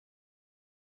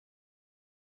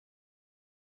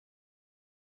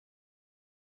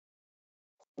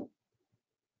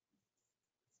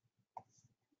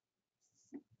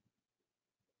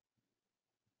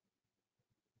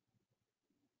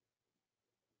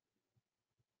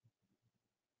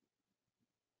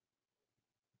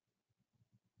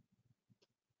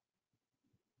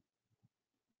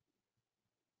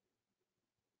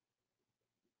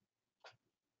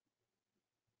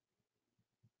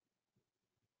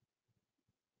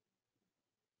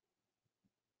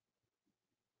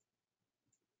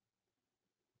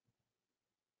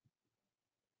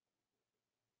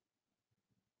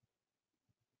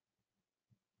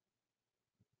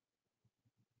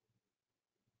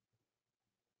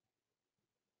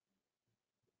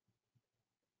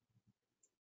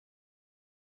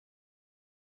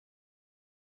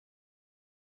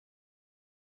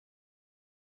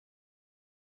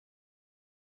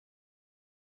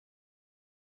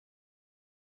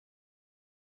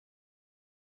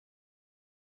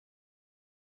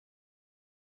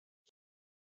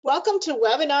Welcome to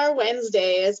Webinar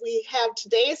Wednesday, as we have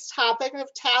today's topic of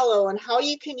Tallo and how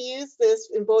you can use this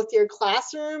in both your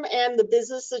classroom and the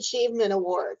Business Achievement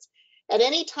Awards. At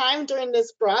any time during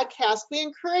this broadcast, we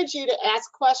encourage you to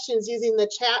ask questions using the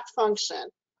chat function.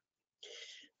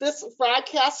 This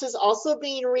broadcast is also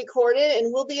being recorded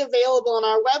and will be available on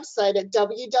our website at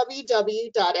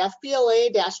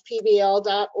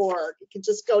www.fbla-pbl.org. You can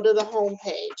just go to the home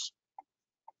page.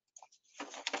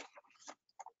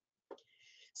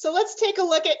 So let's take a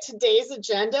look at today's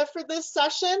agenda for this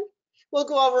session. We'll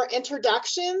go over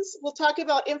introductions. We'll talk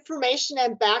about information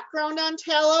and background on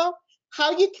Tallo,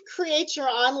 how you can create your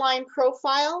online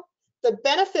profile, the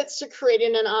benefits to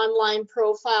creating an online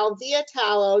profile via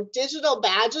Tallo, digital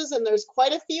badges, and there's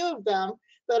quite a few of them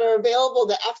that are available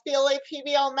to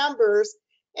FBLA-PBL members,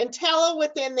 and Tallo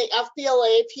within the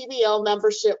FBLA-PBL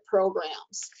membership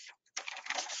programs.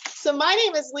 So my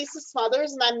name is Lisa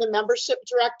Smothers, and I'm the membership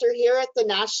director here at the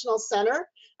National Center.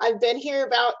 I've been here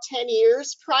about 10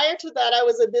 years. Prior to that, I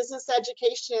was a business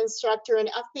education instructor and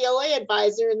FBLA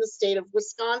advisor in the state of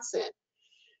Wisconsin.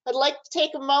 I'd like to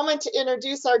take a moment to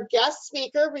introduce our guest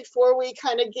speaker before we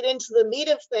kind of get into the meat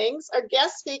of things. Our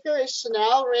guest speaker is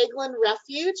Chanel Ragland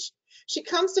Refuge. She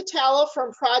comes to Tallo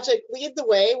from Project Lead the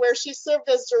Way, where she served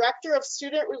as Director of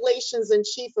Student Relations and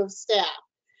Chief of Staff.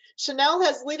 Chanel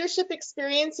has leadership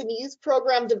experience in youth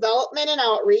program development and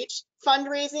outreach,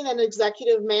 fundraising, and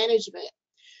executive management.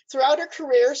 Throughout her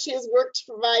career, she has worked to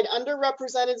provide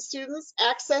underrepresented students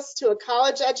access to a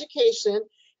college education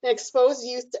and expose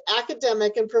youth to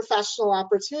academic and professional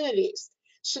opportunities.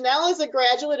 Chanel is a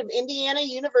graduate of Indiana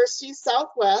University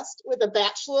Southwest with a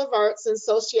Bachelor of Arts in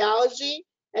Sociology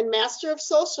and Master of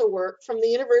Social Work from the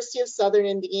University of Southern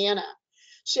Indiana.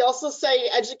 She also studied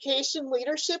education,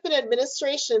 leadership, and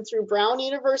administration through Brown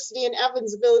University in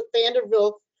Evansville,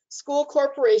 Vanderbilt School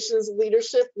Corporation's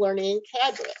Leadership Learning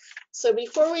Cadre. So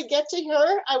before we get to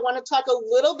her, I want to talk a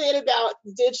little bit about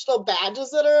digital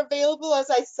badges that are available. As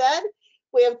I said,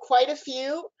 we have quite a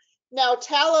few. Now,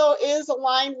 Tallo is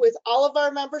aligned with all of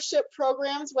our membership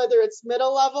programs, whether it's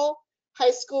middle level, high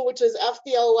school, which is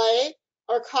FBLA,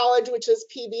 or college, which is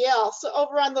PBL. So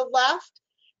over on the left,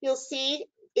 you'll see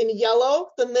in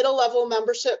yellow, the middle level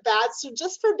membership badge. So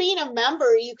just for being a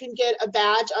member, you can get a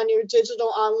badge on your digital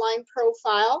online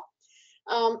profile.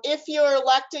 If you're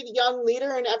elected young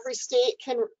leader, in every state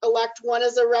can elect one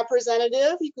as a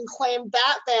representative, you can claim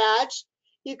that badge.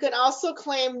 You can also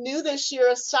claim new this year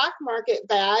a stock market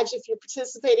badge if you're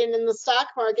participating in the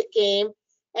stock market game,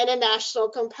 and a national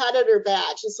competitor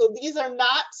badge. And so these are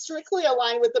not strictly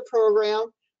aligned with the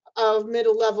program of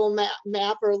middle level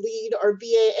MAP or LEAD or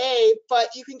BAA,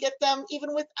 but you can get them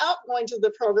even without going to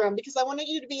the program, because I wanted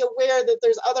you to be aware that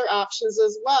there's other options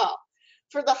as well.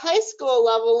 For the high school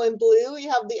level in blue,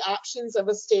 you have the options of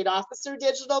a state officer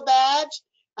digital badge,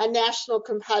 a national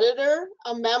competitor,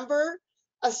 a member,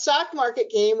 a stock market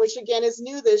game, which again is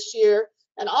new this year,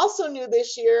 and also new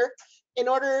this year, in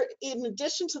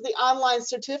addition to the online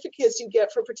certificates you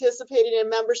get for participating in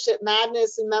Membership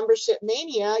Madness and Membership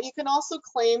Mania, you can also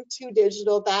claim 2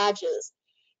 digital badges.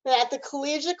 And at the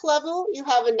collegiate level, you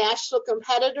have a national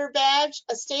competitor badge,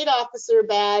 a state officer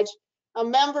badge, a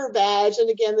member badge, and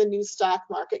again, the new stock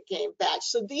market game badge.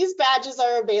 So these badges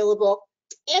are available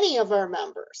to any of our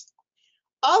members.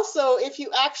 Also, if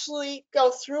you actually go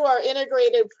through our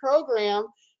integrated program,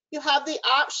 you have the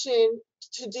option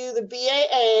to do the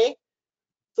BAA,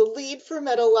 the LEAD for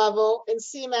middle level, and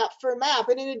CMAP for MAP.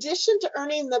 And in addition to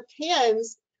earning the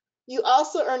pins, you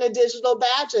also earn a digital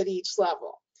badge at each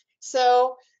level.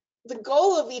 So the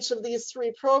goal of each of these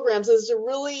 3 programs is to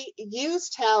really use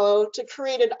Tallo to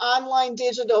create an online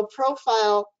digital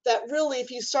profile that really,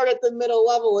 if you start at the middle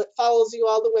level, it follows you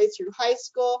all the way through high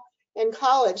school and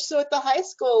college. So at the high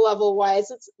school level, why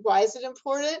is it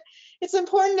important? It's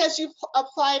important as you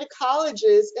apply to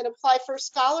colleges and apply for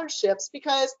scholarships,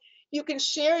 because you can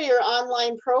share your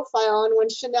online profile, and when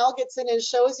Chanel gets in and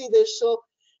shows you this, she'll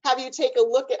have you take a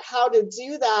look at how to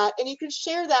do that, and you can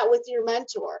share that with your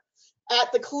mentor.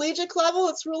 At the collegiate level,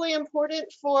 it's really important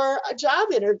for a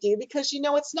job interview, because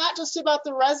it's not just about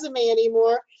the resume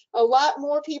anymore. A lot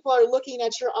more people are looking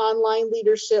at your online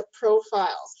leadership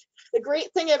profiles. The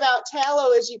great thing about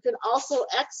Tallo is you can also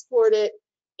export it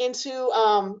into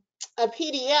a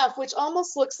PDF, which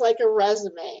almost looks like a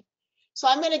resume. So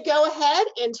I'm going to go ahead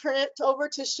and turn it over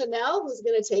to Chanel, who's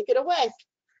going to take it away.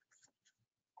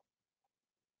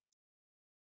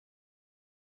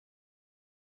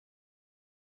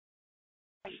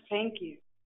 Thank you.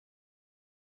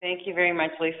 Thank you very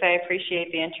much, Lisa. I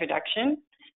appreciate the introduction.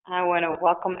 I want to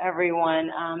welcome everyone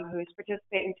who is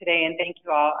participating today, and thank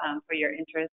you all for your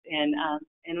interest in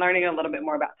learning a little bit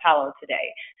more about Tallo today.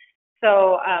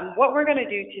 So what we're going to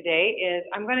do today is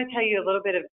I'm going to tell you a little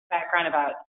bit of background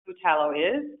about who Tallo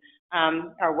is,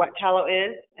 or what Tallo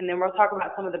is, and then we'll talk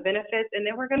about some of the benefits, and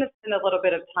then we're going to spend a little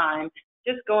bit of time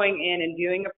just going in and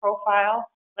viewing a profile,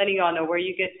 letting you all know where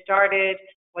you get started,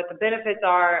 what the benefits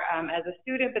are as a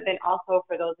student, but then also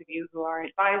for those of you who are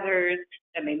advisors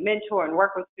that may mentor and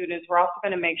work with students, we're also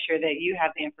going to make sure that you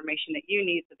have the information that you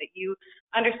need so that you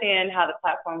understand how the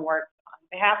platform works on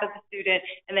behalf of the student,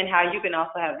 and then how you can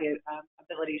also have the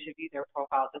ability to view their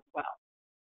profiles as well.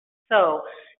 So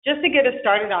just to get us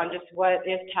started on just what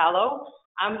is Tallo,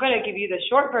 I'm going to give you the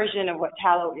short version of what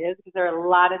Tallo is, because there are a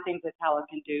lot of things that Tallo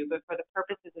can do, but for the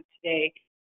purposes of today,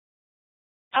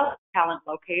 Talent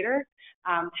Locator.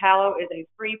 Tallo is a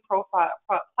free profile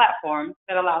platform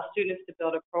that allows students to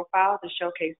build a profile to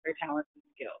showcase their talents and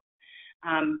skills.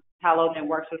 Tallo then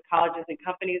works with colleges and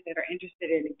companies that are interested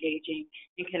in engaging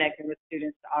and connecting with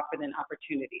students to offer them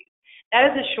opportunities. That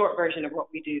is a short version of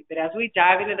what we do, but as we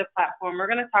dive into the platform,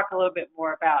 we're going to talk a little bit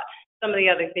more about some of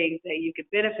the other things that you could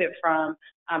benefit from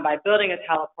by building a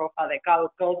Tallo profile that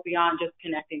goes beyond just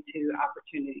connecting to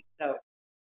opportunities. So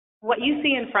what you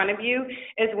see in front of you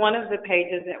is one of the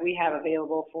pages that we have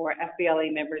available for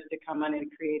FBLA members to come on and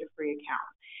create a free account.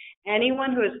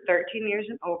 Anyone who is 13 years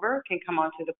and over can come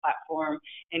onto the platform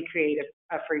and create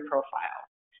a free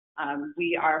profile.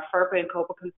 We are FERPA and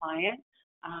COPA compliant,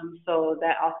 so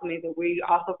that also means that we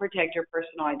also protect your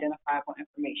personal identifiable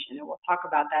information, and we'll talk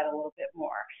about that a little bit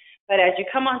more. But as you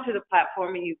come onto the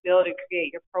platform and you build and create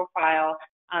your profile,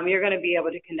 you're going to be able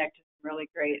to connect to some really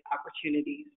great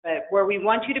opportunities. But where we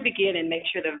want you to begin and make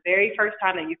sure the very first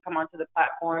time that you come onto the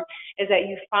platform is that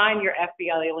you find your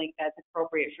FBLA link that's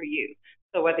appropriate for you.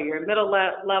 So whether you're middle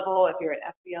level, if you're an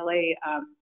FBLA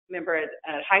member at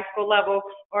high school level,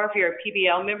 or if you're a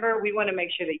PBL member, we want to make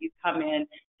sure that you come in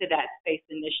to that space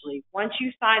initially. Once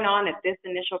you sign on at this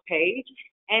initial page,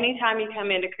 anytime you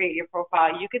come in to create your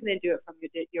profile, you can then do it from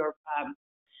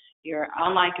your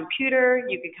online computer.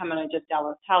 You can come in and just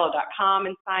download Tallo.com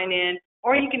and sign in,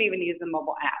 or you can even use the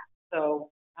mobile app. So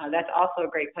that's also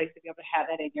a great place to be able to have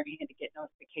that in your hand to get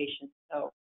notifications.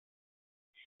 So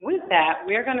with that,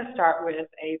 we're going to start with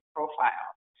a profile.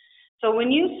 So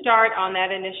when you start on that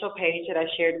initial page that I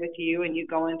shared with you and you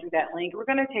go in through that link, we're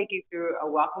going to take you through a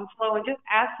welcome flow and just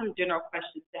ask some general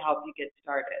questions to help you get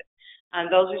started.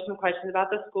 Those are some questions about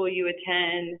the school you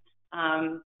attend,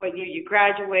 what year you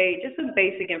graduate, just some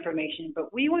basic information.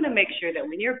 But we want to make sure that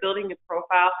when you're building a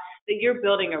profile, that you're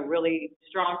building a really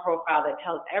strong profile that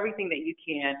tells everything that you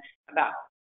can about.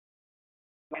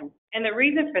 And the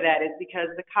reason for that is because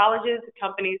the colleges,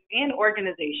 companies, and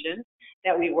organizations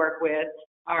that we work with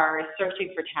are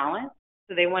searching for talent.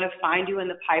 So they want to find you in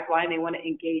the pipeline. They want to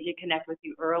engage and connect with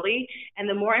you early. And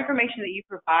the more information that you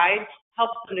provide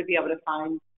helps them to be able to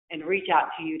find and reach out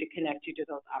to you to connect you to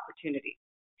those opportunities.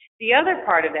 The other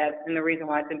part of that, and the reason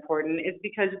why it's important, is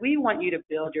because we want you to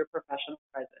build your professional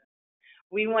presence.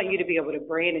 We want you to be able to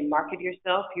brand and market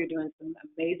yourself. You're doing some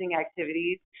amazing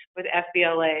activities with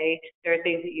FBLA. There are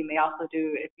things that you may also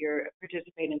do if you're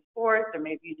participating in sports or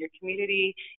maybe in your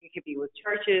community. It could be with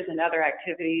churches and other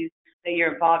activities that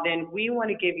you're involved in. We want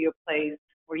to give you a place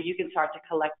where you can start to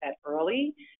collect that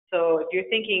early. So if you're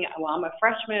thinking, well, I'm a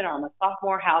freshman or I'm a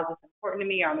sophomore, how is this important to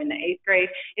me, or I'm in the 8th grade,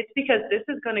 it's because this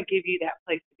is going to give you that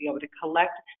place to be able to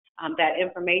collect that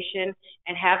information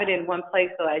and have it in one place.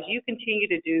 So as you continue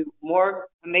to do more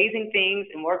amazing things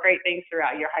and more great things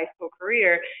throughout your high school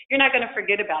career, you're not going to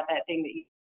forget about that thing that you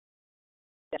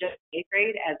did just in 8th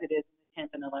grade as it is in the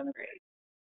 10th and 11th grade.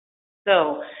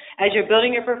 So as you're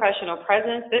building your professional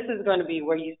presence, this is going to be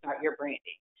where you start your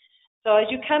branding. So as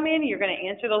you come in, you're going to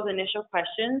answer those initial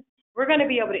questions. We're going to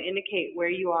be able to indicate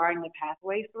where you are in the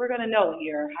pathway. So we're going to know that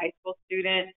you're a high school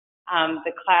student,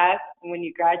 the class, when you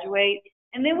graduate.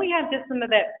 And then we have just some of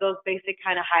those basic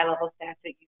kind of high-level stats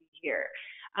that you see here.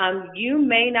 You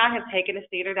may not have taken a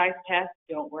standardized test.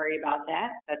 Don't worry about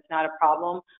that. That's not a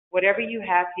problem. Whatever you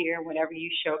have here, whatever you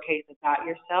showcase about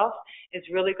yourself, is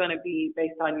really going to be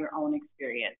based on your own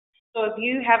experience. So if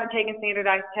you haven't taken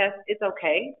standardized tests, it's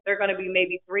okay. There are going to be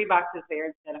maybe 3 boxes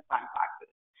there instead of 5 boxes.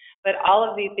 But all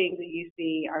of these things that you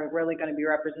see are really going to be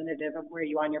representative of where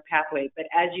you are on your pathway.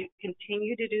 But as you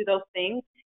continue to do those things,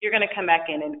 you're going to come back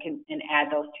in and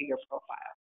add those to your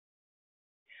profile.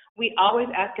 We always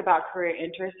ask about career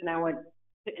interests, and I want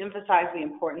to emphasize the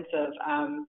importance of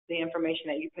the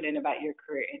information that you put in about your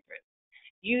career interests.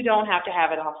 You don't have to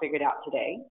have it all figured out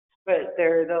today. but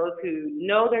there are those who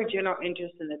know their general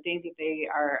interests and the things that they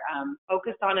are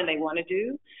focused on and they want to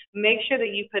do. Make sure that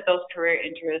you put those career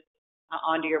interests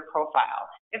onto your profile.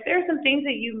 If there are some things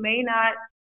that you may not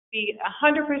be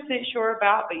 100% sure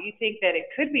about, but you think that it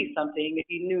could be something, if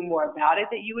you knew more about it,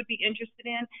 that you would be interested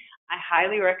in, I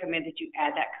highly recommend that you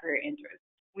add that career interest.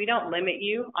 We don't limit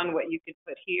you on what you could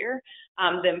put here.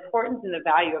 The importance and the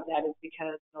value of that is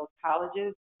because those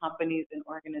colleges, companies, and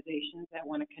organizations that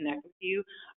want to connect with you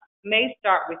may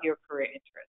start with your career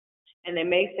interest. And they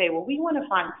may say, well, we want to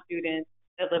find students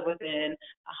that live within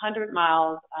 100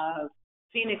 miles of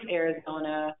Phoenix,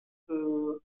 Arizona,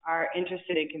 who are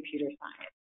interested in computer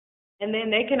science. And then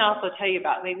they can also tell you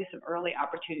about maybe some early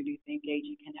opportunities to engage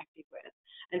and connect you with.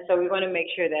 And so we want to make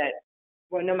sure that,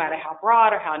 well, no matter how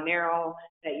broad or how narrow,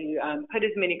 that you put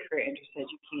as many career interests as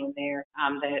you can there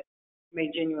that may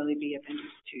genuinely be of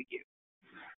interest to you.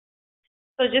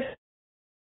 So just,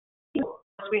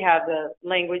 we have the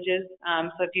languages.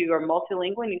 So if you are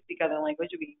multilingual and you speak other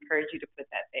languages, we encourage you to put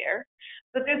that there.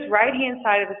 But this right-hand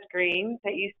side of the screen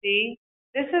that you see,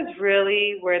 this is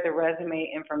really where the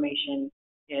resume information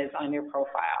is on your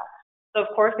profile. So of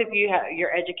course, if you have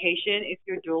your education, if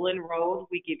you're dual enrolled,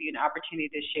 we give you an opportunity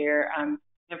to share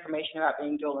information about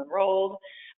being dual enrolled.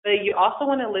 But you also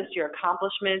want to list your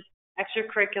accomplishments,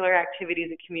 extracurricular activities,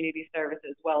 and community service,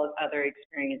 as well as other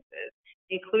experiences,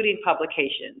 including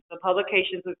publications. So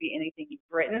publications would be anything you've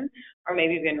written or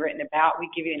maybe been written about. We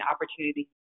give you an opportunity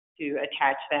to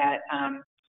attach that,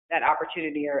 that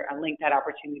opportunity or link that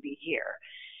opportunity here.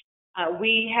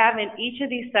 We have in each of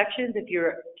these sections, if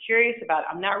you're curious about,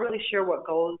 I'm not really sure what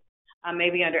goes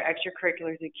maybe under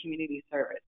extracurriculars and community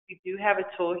service. We do have a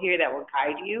tool here that will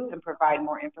guide you and provide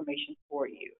more information for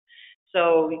you.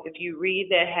 So if you read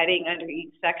the heading under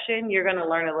each section, you're going to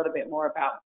learn a little bit more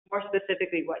about, more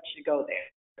specifically, what should go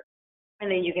there. And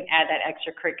then you can add that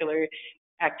extracurricular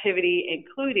activity,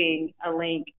 including a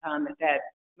link that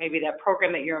maybe that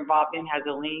program that you're involved in has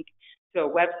a link to a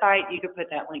website. You could put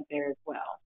that link there as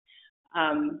well.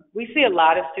 We see a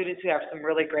lot of students who have some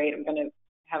really great, I'm going to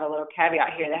have a little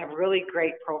caveat here, that have really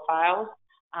great profiles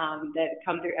that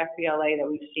come through FBLA that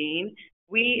we've seen.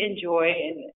 We enjoy,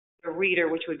 and the reader,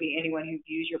 which would be anyone who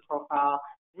views your profile,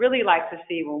 really likes to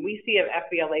see when we see an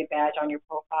FBLA badge on your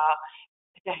profile,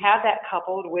 to have that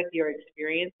coupled with your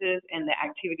experiences and the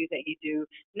activities that you do,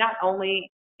 not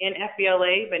only in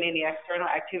FBLA, but any external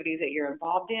activities that you're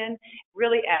involved in,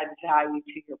 really adds value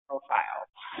to your profile.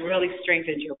 It really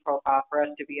strengthens your profile for us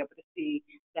to be able to see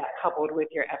that coupled with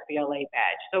your FBLA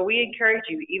badge. So we encourage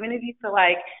you, even if you feel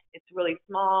like it's really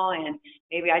small and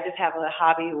maybe I just have a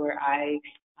hobby where I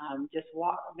just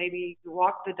maybe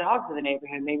walk the dogs in the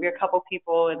neighborhood, maybe a couple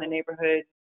people in the neighborhood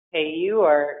pay you,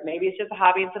 or maybe it's just a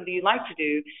hobby and something you like to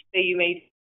do that you may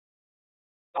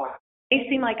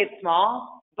seem like it's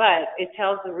small, but it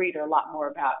tells the reader a lot more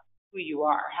about who you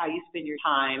are, how you spend your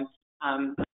time,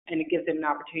 and it gives them an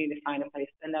opportunity to find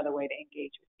another way to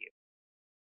engage with you.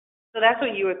 So that's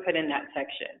what you would put in that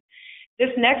section. This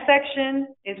next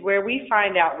section is where we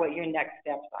find out what your next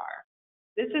steps are.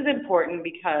 This is important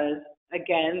because,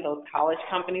 again, those college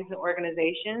companies and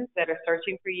organizations that are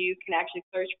searching for you can actually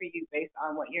search for you based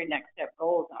on what your next step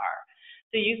goals are.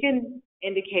 So you can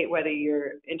indicate whether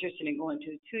you're interested in going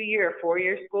to a 2-year or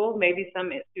 4-year school. Maybe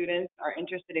some students are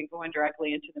interested in going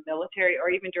directly into the military or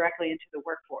even directly into the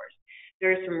workforce.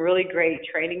 There are some really great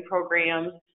training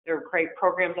programs. There are great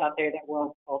programs out there that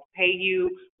will both pay you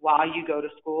while you go to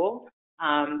school.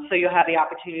 So you'll have the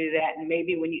opportunity to that, and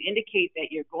maybe when you indicate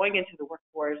that you're going into the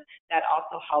workforce, that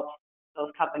also helps those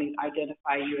companies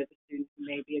identify you as a student who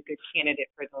may be a good candidate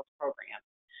for those programs.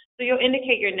 So you'll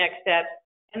indicate your next steps,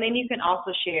 and then you can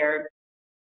also share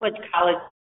which college,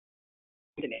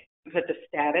 put the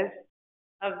status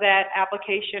of that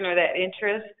application or that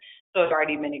interest. So it's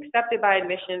already been accepted by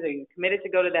admissions, or you're committed to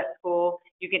go to that school.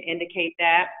 You can indicate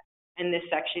that in this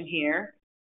section here.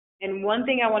 And one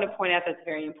thing I want to point out that's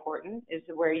very important is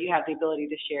where you have the ability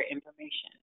to share information.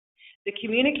 The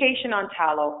communication on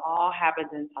Tallo all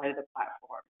happens inside of the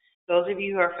platform. Those of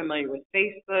you who are familiar with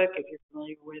Facebook, if you're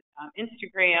familiar with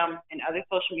Instagram and other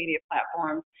social media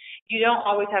platforms, you don't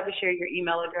always have to share your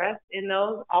email address in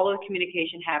those. All of the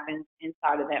communication happens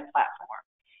inside of that platform.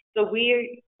 So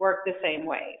we work the same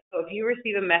way. So if you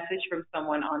receive a message from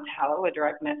someone on Tallo, a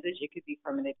direct message, it could be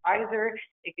from an advisor,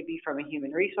 it could be from a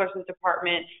human resources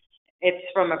department, it's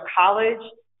from a college,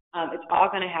 it's all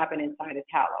going to happen inside of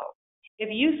Tallo. If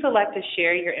you select to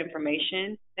share your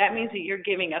information, that means that you're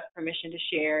giving us permission to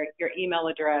share your email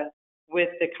address with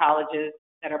the colleges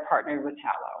that are partnered with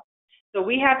Tallo. So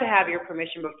we have to have your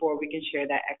permission before we can share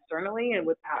that externally, and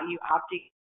without you opting.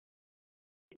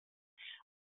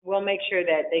 we'll make sure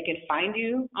that they can find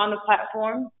you on the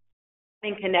platform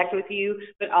and connect with you,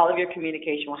 but all of your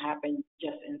communication will happen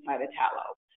just inside of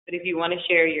Tallo. But if you want to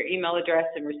share your email address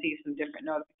and receive some different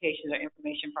notifications or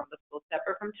information from the school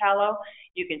separate from Tallo,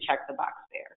 you can check the box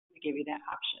there to give you that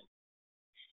option.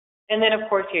 And then, of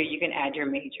course, here you can add your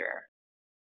major.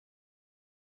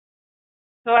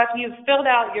 So after you've filled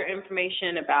out your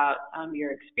information about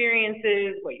your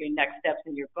experiences, what your next steps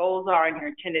and your goals are in your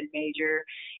intended major,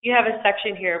 you have a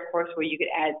section here, of course, where you could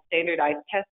add standardized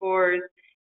test scores,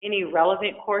 any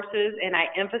relevant courses, and I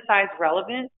emphasize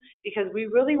relevant because we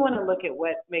really want to look at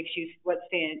what makes you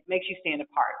stand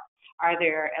apart. Are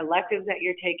there electives that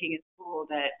you're taking in school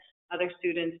that other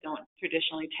students don't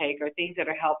traditionally take, or things that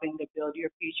are helping to build your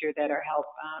future, that are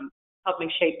helping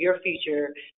shape your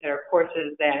future, that are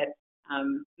courses that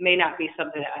may not be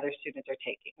something that other students are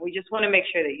taking? We just want to make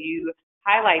sure that you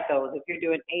highlight those. If you're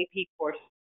doing AP courses,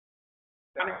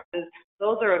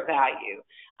 those are of value.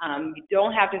 You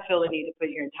don't have to feel the need to put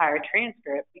your entire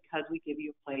transcript because we give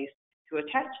you a place to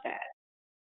attach that.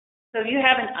 So if you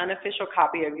have an unofficial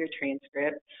copy of your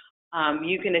transcript,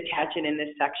 you can attach it in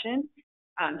this section.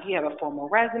 If you have a formal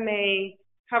resume,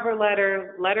 cover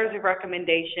letter, letters of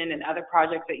recommendation, and other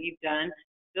projects that you've done,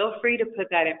 feel free to put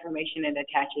that information and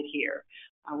attach it here.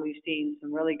 We've seen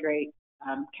some really great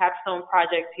capstone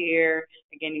projects here.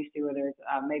 Again, you see where there's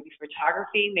maybe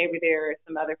photography, maybe there are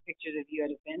some other pictures of you at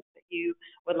events that you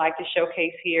would like to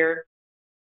showcase here.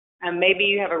 Maybe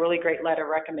you have a really great letter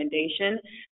recommendation.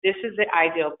 This is the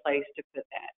ideal place to put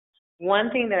that.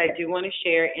 One thing that I do want to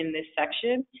share in this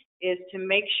section is to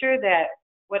make sure that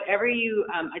whatever you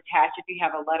attach, if you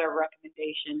have a letter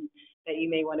recommendation that you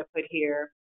may want to put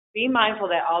here, be mindful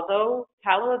that although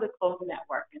Tallo is a closed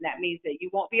network, and that means that you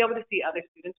won't be able to see other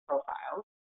students' profiles,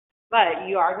 but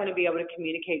you are going to be able to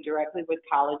communicate directly with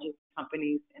colleges,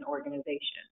 companies, and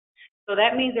organizations. So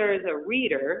that means there is a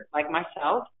reader, like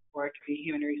myself, or it could be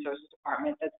Human Resources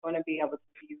Department, that's going to be able to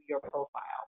view your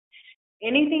profile.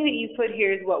 Anything that you put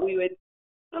here is what we would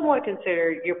somewhat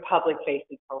consider your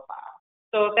public-facing profile.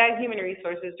 So if that human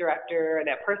resources director or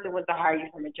that person wants to hire you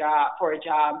for a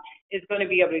job is going to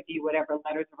be able to view whatever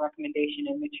letters of recommendation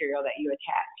and material that you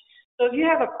attach. So if you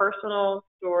have a personal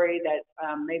story that's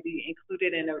maybe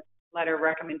included in a letter of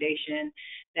recommendation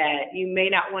that you may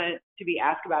not want to be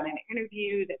asked about in an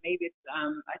interview, that maybe it's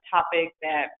a topic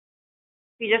that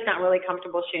you're just not really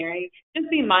comfortable sharing,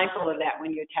 just be mindful of that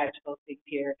when you attach those things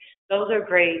here. Those are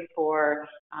great for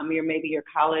maybe your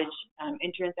college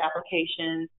entrance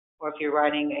applications, or if you're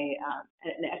writing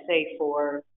an essay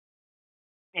for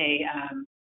a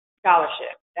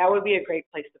scholarship. That would be a great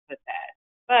place to put that.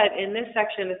 But in this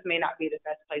section, this may not be the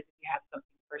best place if you have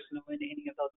something personal in any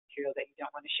of those materials that you don't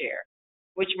want to share.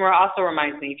 Which also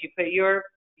reminds me, if you put that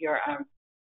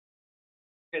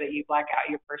you black out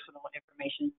your personal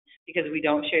information, because we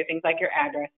don't share things like your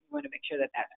address, you want to make sure that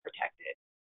that's protected.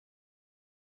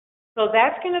 So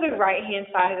that's kind of the right-hand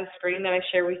side of the screen that I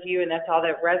share with you, and that's all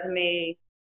that resume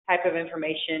type of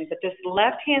information. But this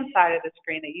left-hand side of the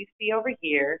screen that you see over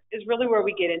here is really where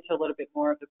we get into a little bit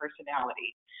more of the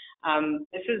personality.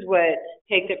 This is what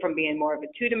takes it from being more of a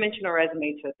two-dimensional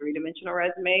resume to a three-dimensional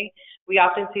resume. We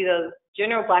often see those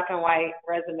general black and white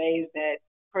resumes that,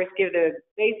 of course, give the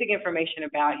basic information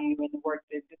about you and the work,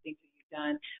 the things that you've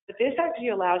done. But this actually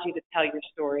allows you to tell your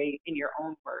story in your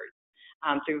own words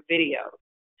through videos.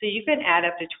 So you can add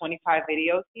up to 25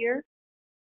 videos here.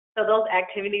 So those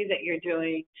activities that you're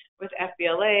doing with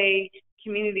FBLA,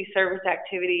 community service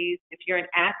activities, if you're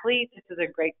an athlete, this is a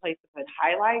great place to put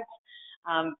highlights.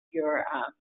 Your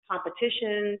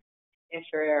competitions, if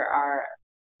there are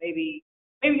maybe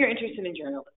you're interested in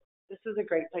journalism, this is a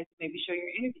great place to maybe show your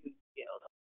interviewing skills.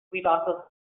 We've also,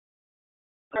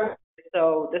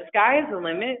 so the sky is the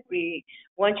limit. We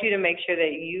want you to make sure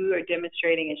that you are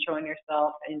demonstrating and showing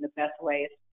yourself in the best way,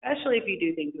 especially if you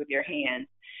do things with your hands.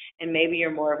 And maybe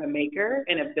you're more of a maker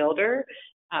and a builder.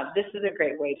 This is a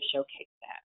great way to showcase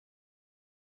that.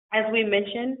 As we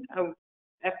mentioned,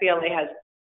 FBLA has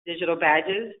digital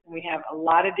badges. We have a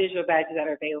lot of digital badges that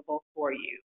are available for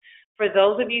you. For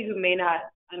those of you who may not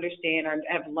understand or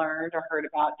have learned or heard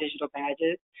about digital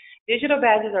badges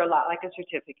are a lot like a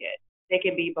certificate. They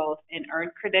can be both an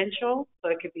earned credential, so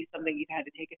it could be something you've had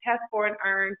to take a test for and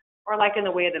earn, or like in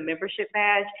the way of the membership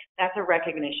badge, that's a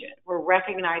recognition. We're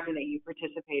recognizing that you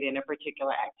participate in a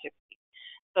particular activity.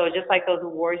 So just like those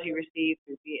awards you receive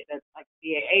through like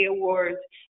BAA awards,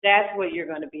 that's what you're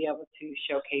going to be able to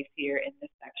showcase here in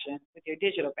this section with your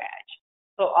digital badge.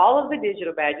 So all of the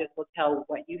digital badges will tell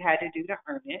what you had to do to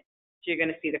earn it. So you're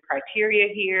going to see the criteria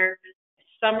here, a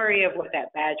summary of what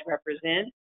that badge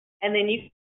represents, and then you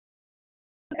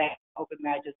that Open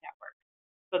Badges Network.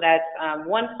 So that's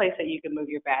one place that you can move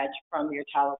your badge from your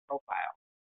Tallo profile.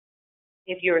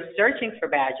 If you're searching for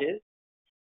badges,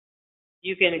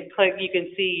 you can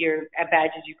see your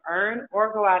badges you've earned,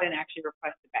 or go out and actually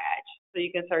request a badge. So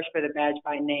you can search for the badge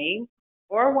by name,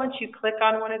 or once you click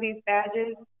on one of these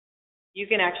badges, you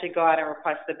can actually go out and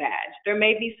request the badge. There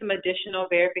may be some additional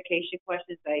verification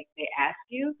questions they ask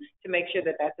you to make sure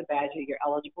that that's a badge that you're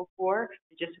eligible for,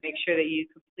 just to make sure that you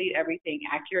complete everything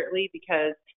accurately,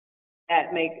 because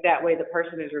that way the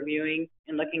person who's reviewing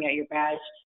and looking at your badge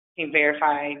can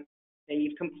verify that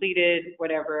you've completed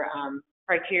whatever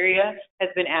criteria has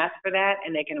been asked for that,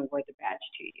 and they can award the badge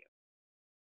to you.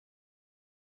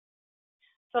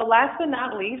 So last but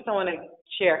not least, I want to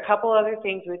share a couple other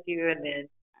things with you, and then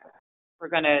we're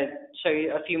going to show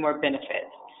you a few more benefits.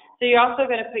 So you're also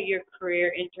going to put your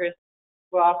career interests,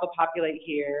 will also populate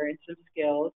here, and some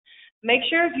skills. Make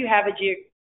sure if you have a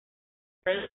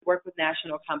work with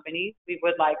national companies, we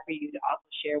would like for you to also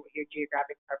share what your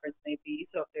geographic preference may be.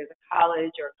 So if there's a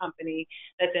college or a company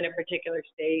that's in a particular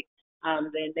state,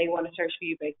 then they want to search for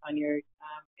you based on your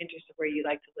interest of where you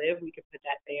like to live, we could put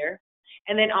that there.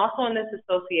 And then also in this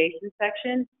association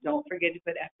section, don't forget to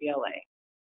put FBLA.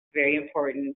 Very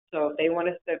important. So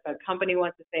if a company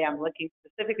wants to say, I'm looking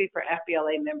specifically for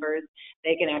FBLA members,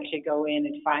 they can actually go in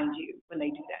and find you when they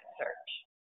do that search.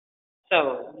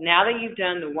 So now that you've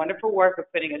done the wonderful work of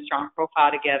putting a strong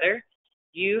profile together,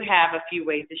 you have a few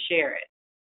ways to share it.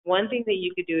 One thing that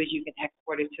you could do is you can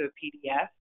export it to a PDF,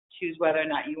 choose whether or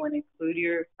not you want to include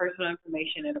your personal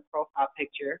information in a profile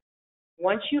picture.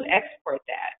 Once you export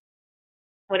that,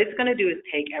 what it's going to do is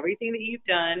take everything that you've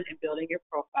done in building your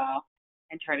profile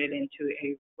and turn it into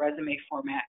a resume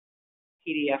format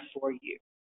PDF for you.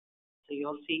 So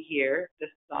you'll see here, this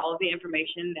is all of the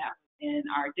information that was in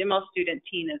our demo student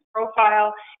Tina's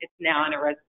profile. It's now in a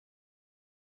resume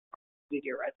with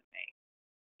your resume.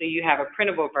 So you have a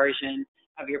printable version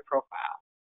of your profile.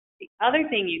 The other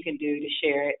thing you can do to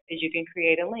share it is you can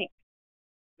create a link.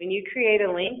 When you create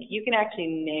a link, you can actually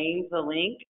name the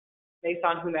link based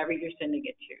on whomever you're sending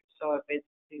it to. So if it's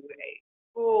to a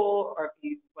school, or if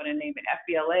you want to name it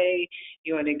FBLA,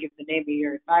 you want to give the name of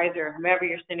your advisor, whomever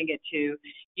you're sending it to,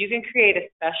 you can create a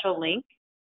special link.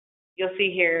 You'll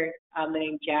see here the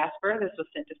name Jasper. This was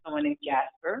sent to someone named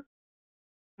Jasper.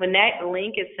 When that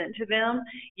link is sent to them,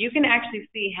 you can actually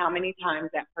see how many times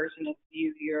that person has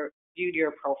viewed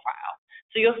your profile.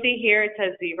 So you'll see here it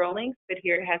says 0 links, but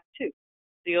here it has 2.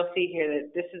 So you'll see here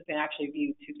that this has been actually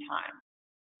viewed 2 times.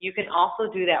 You can also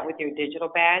do that with your digital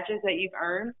badges that you've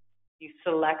earned. You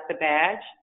select the badge.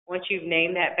 Once you've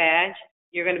named that badge,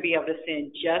 you're going to be able to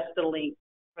send just the link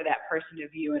for that person to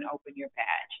view and open your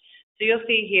badge. So you'll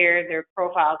see here there are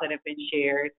profiles that have been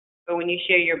shared, but when you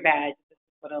share your badge, this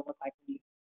is what it'll look like when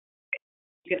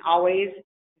you can always,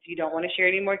 if you don't want to share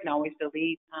it anymore, you can always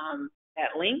delete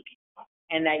that link,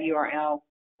 and that URL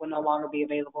will no longer be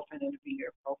available for them to view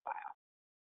your profile.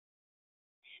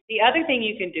 The other thing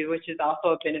you can do, which is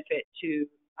also a benefit to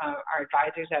our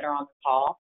advisors that are on the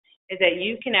call, is that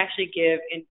you can actually give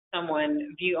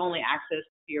someone view-only access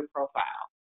to your profile.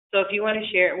 So if you want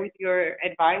to share it with your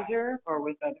advisor or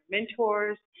with other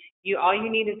mentors, all you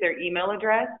need is their email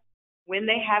address. When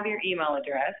they have your email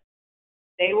address,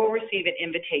 they will receive an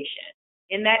invitation.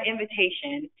 In that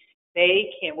invitation, they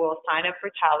will sign up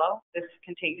for Tallo. This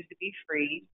continues to be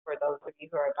free for those of you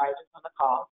who are advisors on the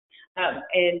call.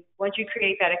 And once you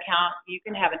create that account, you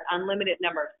can have an unlimited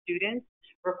number of students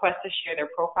request to share their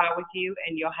profile with you,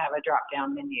 and you'll have a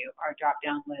drop-down menu or a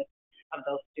drop-down list of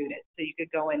those students. So you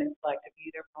could go in and select to view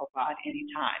their profile at any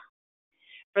time.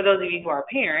 For those of you who are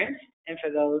parents, and for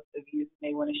those of you who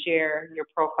may want to share your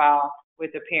profile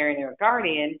with a parent or a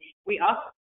guardian,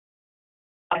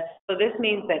 so this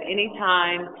means that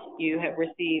anytime you have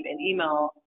received an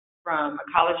email from a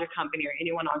college or company or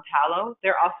anyone on Tallo,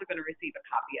 they're also going to receive a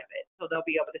copy of it. So they'll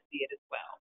be able to see it as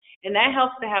well. And that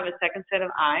helps to have a second set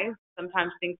of eyes. Sometimes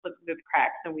things slip through the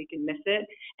cracks and we can miss it.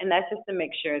 And that's just to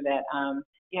make sure that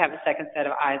you have a second set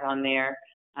of eyes on there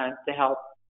to help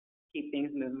keep things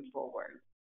moving forward.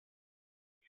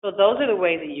 So those are the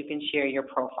ways that you can share your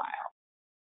profile.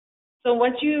 So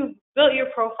once you've built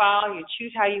your profile, you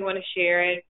choose how you want to share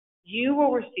it, you will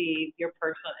receive a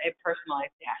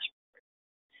personalized dashboard.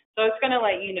 So it's going to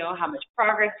let you know how much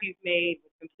progress you've made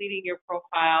with completing your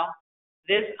profile.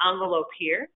 This envelope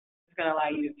here is going to allow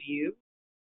you to view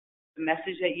the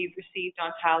message that you've received on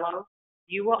Tallo.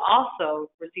 You will also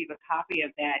receive a copy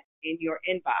of that in your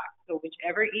inbox. So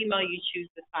whichever email you choose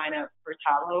to sign up for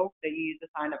Tallo, that you use to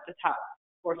sign up to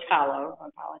Tallo, I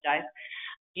apologize,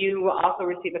 you will also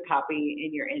receive a copy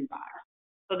in your inbox.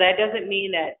 So that doesn't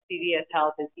mean that CVS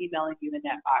Health is emailing you in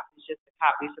that box. It's just a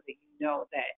copy so that you know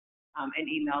that an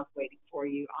email is waiting for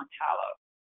you on Tallo.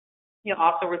 You'll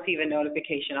also receive a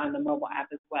notification on the mobile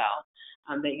app as well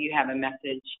that you have a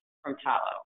message from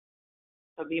Tallo.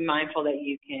 So be mindful that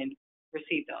you can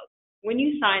receive those. When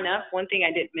you sign up, one thing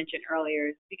I didn't mention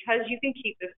earlier is because you can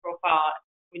keep this profile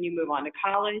when you move on to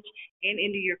college and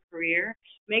into your career,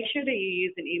 make sure that you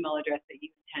use an email address that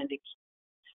you intend to keep.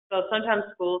 So sometimes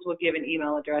schools will give an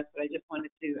email address, but I just wanted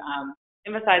to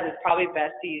emphasize it's probably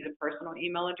best to use a personal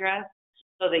email address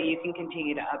so that you can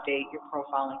continue to update your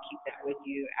profile and keep that with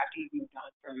you after you've moved on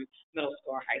from middle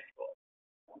school or high school,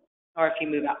 or if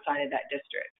you move outside of that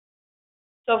district.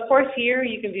 So of course here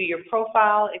you can view your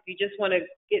profile. If you just want to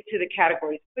get to the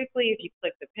categories quickly, if you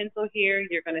click the pencil here,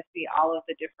 you're going to see all of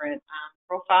the different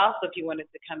profiles. So if you wanted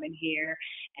to come in here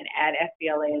and add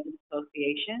FBLA as an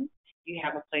association, you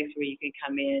have a place where you can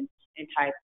come in and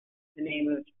type the name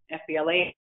of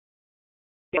FBLA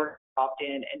or opt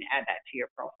in and add that to your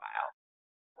profile.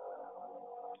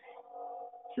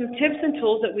 Some tips and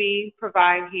tools that we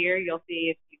provide here, you'll see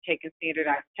if you've taken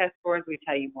standardized test scores, we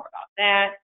tell you more about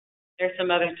that. There's some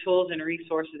other tools and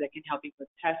resources that can help you with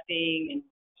testing and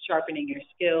sharpening your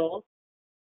skills.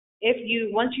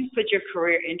 Once you put your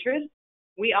career interests,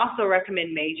 we also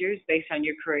recommend majors based on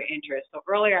your career interests. So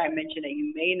earlier I mentioned that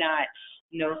you may not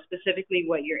know specifically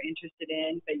what you're interested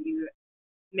in, but you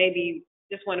maybe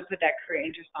just want to put that career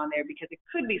interest on there because it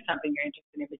could be something you're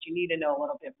interested in, but you need to know a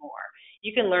little bit more.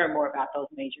 You can learn more about those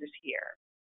majors here.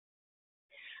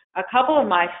 A couple of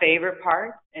my favorite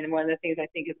parts, and one of the things I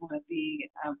think is one of the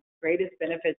greatest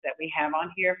benefits that we have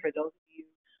on here for those of you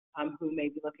who may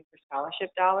be looking for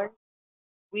scholarship dollars,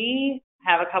 we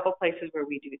have a couple places where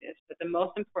we do this, but the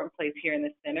most important place here in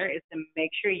the center is to make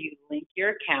sure you link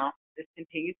your account. This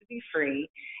continues to be free.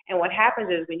 And what happens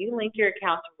is when you link your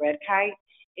account to RedKite,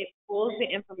 it pulls the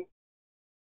information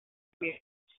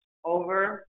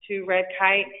over to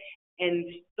RedKite and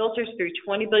filters through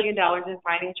 $20 billion in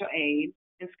financial aid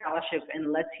and scholarships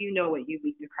and lets you know what you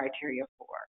meet the criteria for.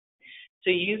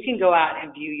 So you can go out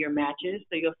and view your matches.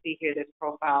 So you'll see here this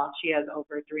profile. She has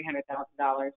over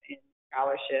 $300,000 in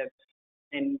scholarships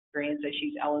and grants that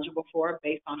she's eligible for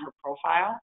based on her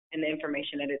profile and the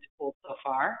information that it's pulled so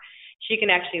far. She can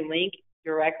actually link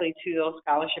directly to those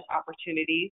scholarship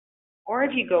opportunities. Or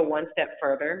if you go one step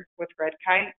further with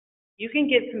RedKite, you can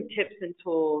get some tips and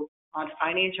tools on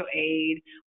financial aid,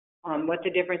 on what the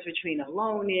difference between a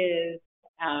loan is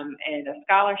and a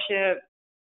scholarship.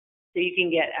 So you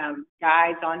can get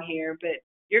guides on here, but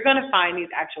you're going to find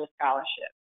these actual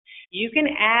scholarships. You can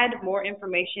add more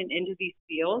information into these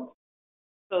fields.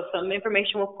 So some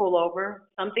information will pull over.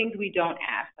 Some things we don't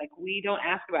ask, like we don't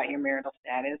ask about your marital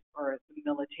status or the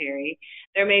military.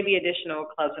 There may be additional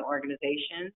clubs and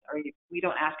organizations, or we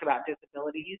don't ask about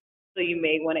disabilities. So you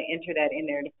may want to enter that in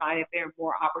there to find if there are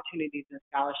more opportunities and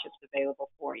scholarships available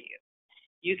for you.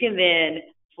 You can then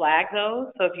flag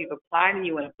those. So if you've applied and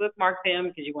you want to bookmark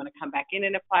them because you want to come back in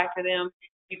and apply for them,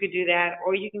 you could do that,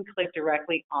 or you can click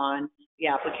directly on the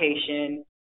application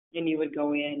and you would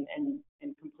go in and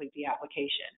complete the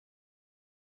application.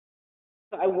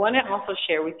 So I want to also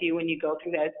share with you when you go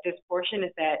through this portion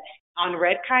is that on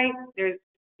RedKite,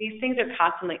 these things are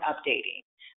constantly updating.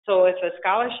 So if a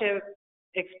scholarship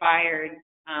expired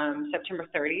September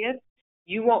 30th,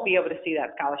 you won't be able to see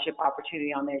that scholarship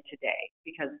opportunity on there today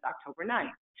because it's October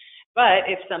 9th. But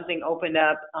if something opened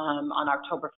up on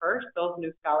October 1st, those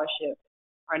new scholarships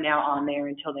are now on there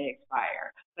until they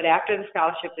expire. But after the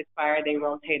scholarships expire, they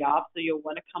rotate off, so you'll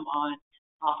want to come on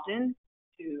often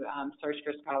to search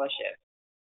for scholarships.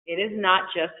 It is not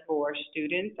just for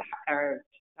students, or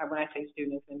when I say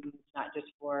students, I mean it's not just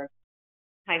for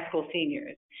high school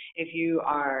seniors. If you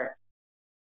are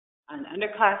an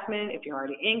underclassman, if you're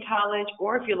already in college,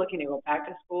 or if you're looking to go back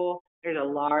to school, there's a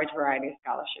large variety of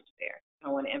scholarships there. I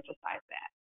want to emphasize that.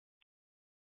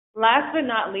 Last but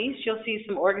not least, you'll see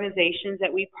some organizations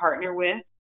that we partner with.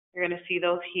 You're going to see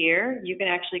those here. You can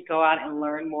actually go out and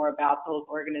learn more about those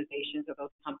organizations or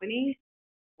those companies.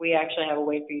 We actually have a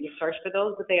way for you to search for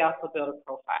those, but they also build a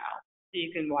profile. So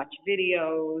you can watch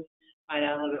videos, find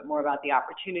out a little bit more about the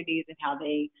opportunities and how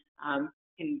they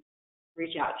can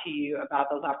reach out to you about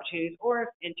those opportunities,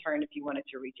 or in turn, if you wanted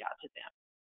to reach out to them.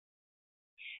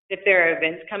 If there are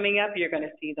events coming up, you're going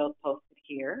to see those posted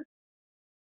here.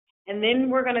 And then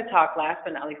we're going to talk last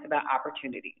but not least about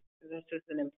opportunities. So this is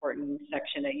an important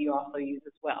section that you also use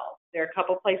as well. There are a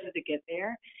couple places to get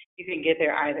there. You can get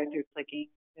there either through clicking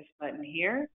this button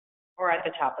here or at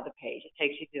the top of the page. It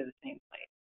takes you to the same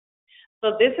place.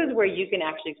 So this is where you can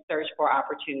actually search for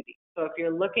opportunities. So if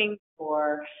you're looking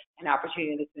for an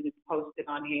opportunity that's been posted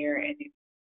on here, and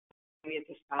maybe it's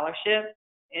a scholarship,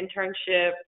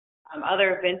 internship,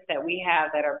 other events that we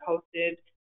have that are posted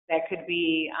that could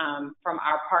be from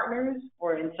our partners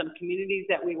or in some communities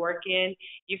that we work in,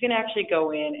 you can actually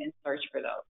go in and search for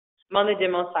those. I'm on the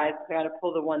demo side, so I got to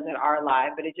pull the ones that are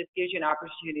live, but it just gives you an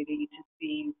opportunity to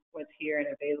see what's here and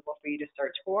available for you to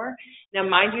search for. Now,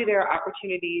 mind you, there are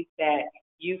opportunities that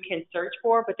you can search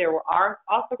for, but there are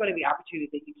also going to be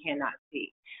opportunities that you cannot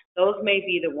see. Those may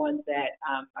be the ones that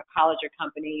a college or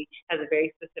company has a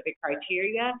very specific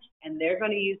criteria, and they're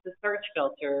going to use the search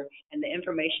filter and the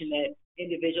information that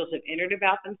individuals have entered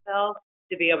about themselves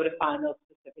to be able to find those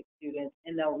specific students,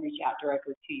 and they'll reach out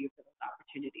directly to you for those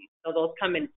opportunities. So those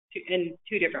come in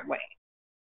two different ways.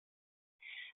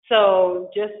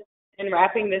 So just in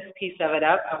wrapping this piece of it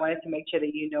up, I wanted to make sure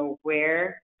that you know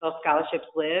where those scholarships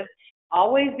live.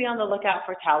 Always be on the lookout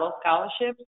for Tallo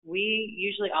scholarships. We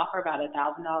usually offer about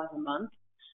 $1,000 a month,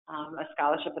 a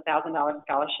scholarship, $1,000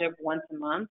 scholarship once a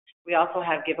month. We also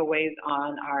have giveaways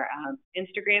on our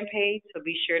Instagram page, so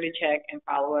be sure to check and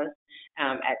follow us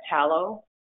at Tallo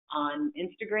on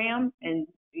Instagram, and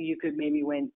you could maybe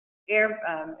win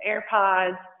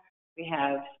AirPods. We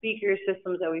have speaker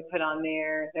systems that we put on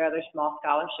there. There are other small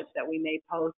scholarships that we may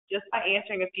post just by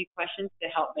answering a few questions to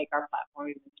help make our platform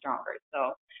even stronger.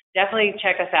 So definitely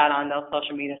check us out on those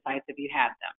social media sites if you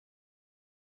have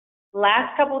them.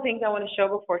 Last couple of things I want to show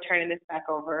before turning this back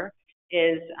over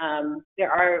is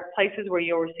there are places where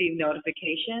you'll receive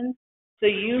notifications. So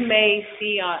you may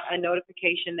see a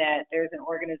notification that there's an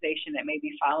organization that may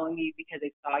be following you because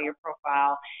they saw your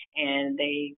profile and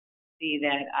they see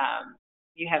that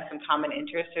you have some common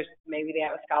interests, or maybe they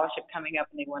have a scholarship coming up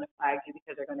and they want to flag you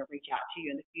because they're going to reach out to you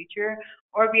in the future.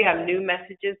 Or if you have new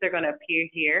messages, they're going to appear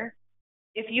here.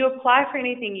 If you apply for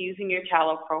anything using your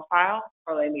Tallo profile,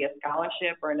 or maybe a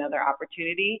scholarship or another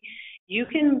opportunity, you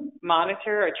can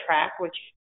monitor or track what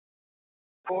you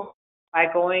do by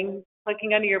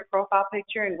clicking under your profile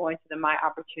picture and going to the My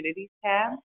Opportunities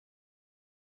tab.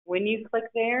 When you click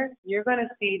there, you're going to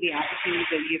see the opportunities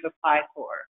that you've applied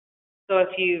for. So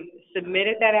if you've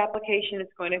submitted that application,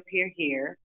 it's going to appear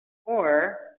here,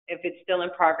 or if it's still in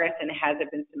progress and it hasn't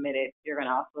been submitted, you're going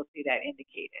to also see that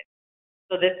indicated.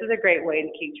 So this is a great way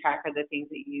to keep track of the things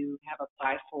that you have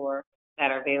applied for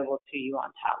that are available to you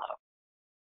on Tallo.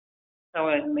 So I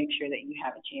want to make sure that you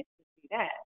have a chance to see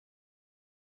that.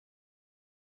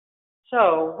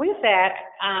 So with that,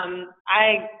 I'm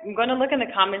going to look in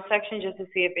the comment section just to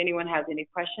see if anyone has any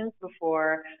questions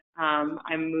before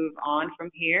I move on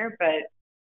from here. But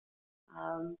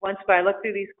once I look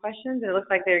through these questions, it looks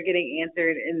like they're getting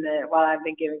answered while I've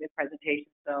been giving the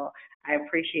presentation. So I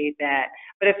appreciate that.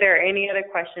 But if there are any other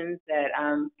questions that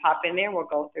pop in there, we'll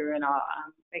go through and I'll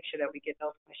make sure that we get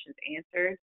those questions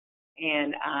answered.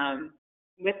 And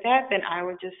with that, then I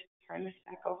would just turn this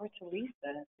back over to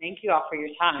Lisa. Thank you all for your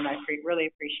time. I really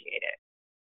appreciate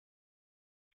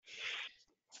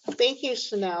it. Thank you,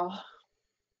 Chanel.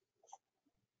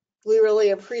 We really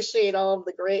appreciate all of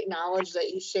the great knowledge that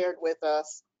you shared with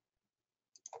us.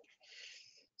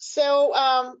 So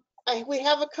we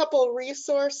have a couple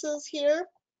resources here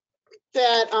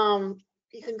that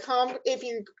you can come if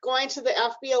you're going to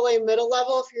the FBLA middle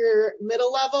level. If you're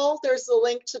middle level, there's the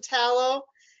link to Tallo,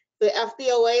 the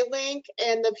FBLA link,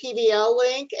 and the PBL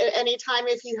link. At any time,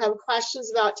 if you have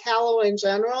questions about Tallo in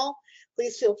general,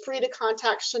 please feel free to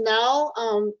contact Chanel.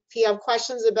 If you have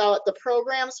questions about the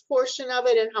programs portion of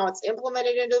it and how it's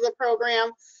implemented into the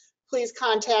program, please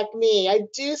contact me. I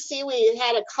do see we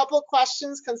had a couple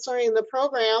questions concerning the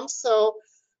program, so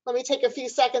let me take a few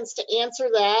seconds to answer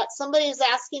that. Somebody's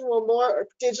asking, will more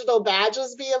digital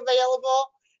badges be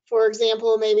available? For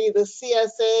example, maybe the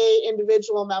CSA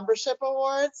individual membership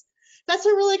awards. That's a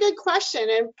really good question,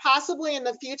 and possibly in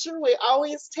the future, we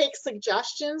always take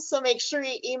suggestions, so make sure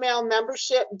you email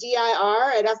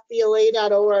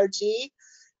membershipdir@fbla.org.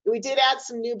 We did add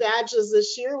some new badges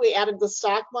this year. We added the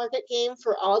stock market game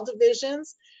for all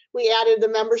divisions. We added the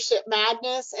membership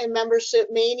madness and membership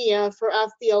mania for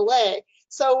FBLA.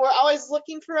 So we're always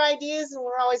looking for ideas, and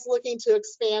we're always looking to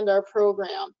expand our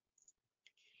program.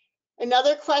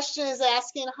 Another question is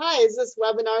asking, hi, is this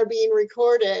webinar being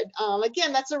recorded?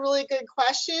 Again, that's a really good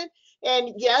question.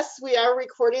 And yes, we are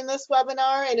recording this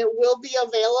webinar and it will be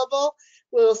available.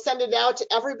 We'll send it out to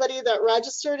everybody that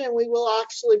registered and we will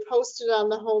actually post it on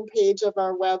the homepage of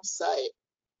our website.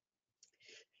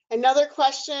 Another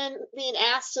question being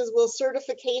asked is, will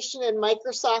certification and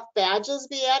Microsoft badges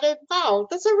be added? Wow,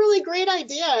 that's a really great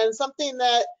idea and something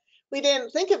that we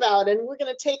didn't think about. And we're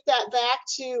going to take that back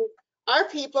to our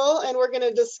people and we're going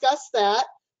to discuss that.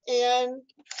 and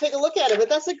take a look at it. But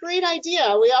that's a great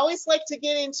idea. We always like to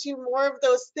get into more of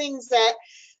those things that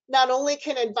not only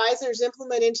can advisors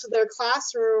implement into their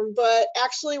classroom, but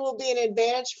actually will be an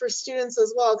advantage for students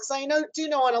as well. Because I do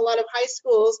know in a lot of high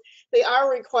schools, they are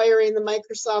requiring the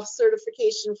Microsoft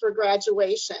certification for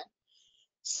graduation.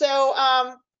 So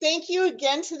thank you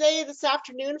again this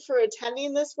afternoon for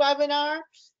attending this webinar.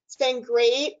 It's been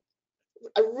great.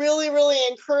 I really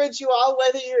encourage you all,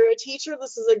 whether you're a teacher,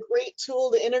 this is a great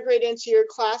tool to integrate into your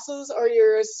classes, or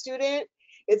you're a student,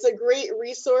 it's a great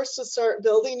resource to start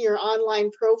building your online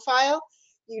profile.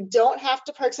 You don't have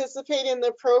to participate in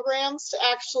the programs to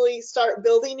actually start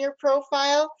building your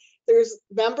profile. There's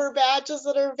member badges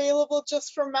that are available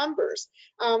just for members.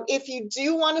 If you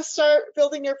do want to start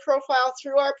building your profile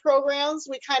through our programs,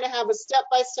 we kind of have a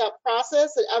step-by-step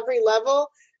process at every level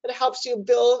that helps you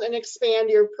build and expand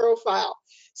your profile.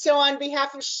 So on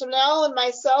behalf of Chanel and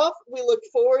myself, we look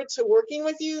forward to working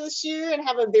with you this year, and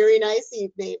have a very nice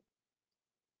evening.